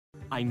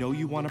I know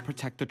you want to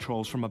protect the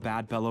trolls from a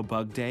bad bellow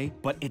bug day,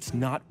 but it's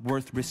not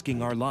worth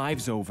risking our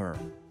lives over.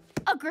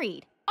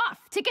 Agreed. Off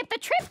to get the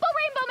triple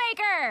rainbow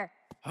maker!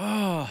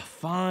 Oh,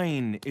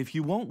 fine. If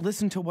you won't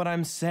listen to what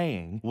I'm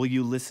saying, will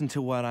you listen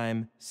to what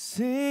I'm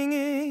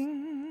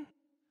singing?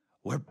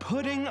 We're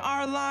putting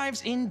our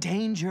lives in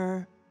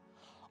danger,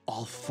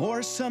 all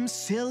for some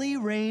silly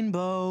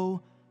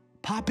rainbow.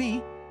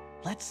 Poppy,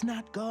 let's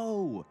not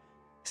go.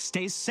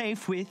 Stay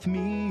safe with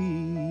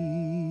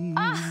me.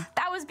 Ah,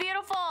 that was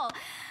beautiful.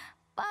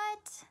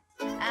 But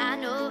I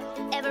know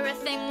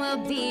everything will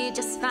be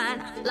just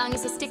fine, long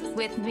as you stick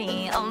with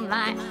me, oh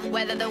my.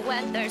 Whether the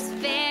weather's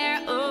fair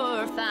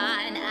or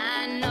fine,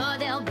 I know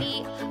there'll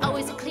be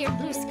always a clear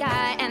blue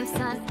sky and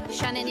sun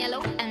shining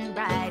yellow and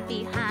bright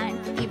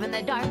behind even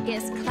the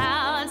darkest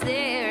clouds.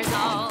 There's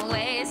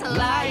always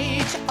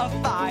light. A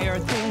fire,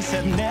 things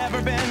have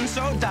never been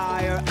so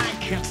dire. I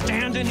can't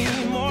stand any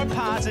more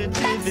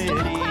positivity. That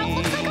storm cloud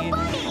looks like a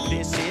bunny.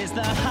 This is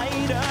the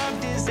height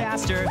of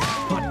disaster,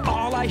 but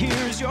all I hear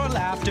is your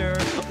laughter.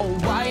 Oh,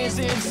 why is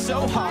it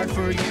so hard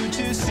for you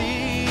to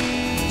see?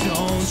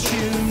 Don't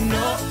you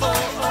know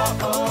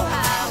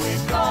how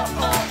it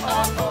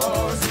goes?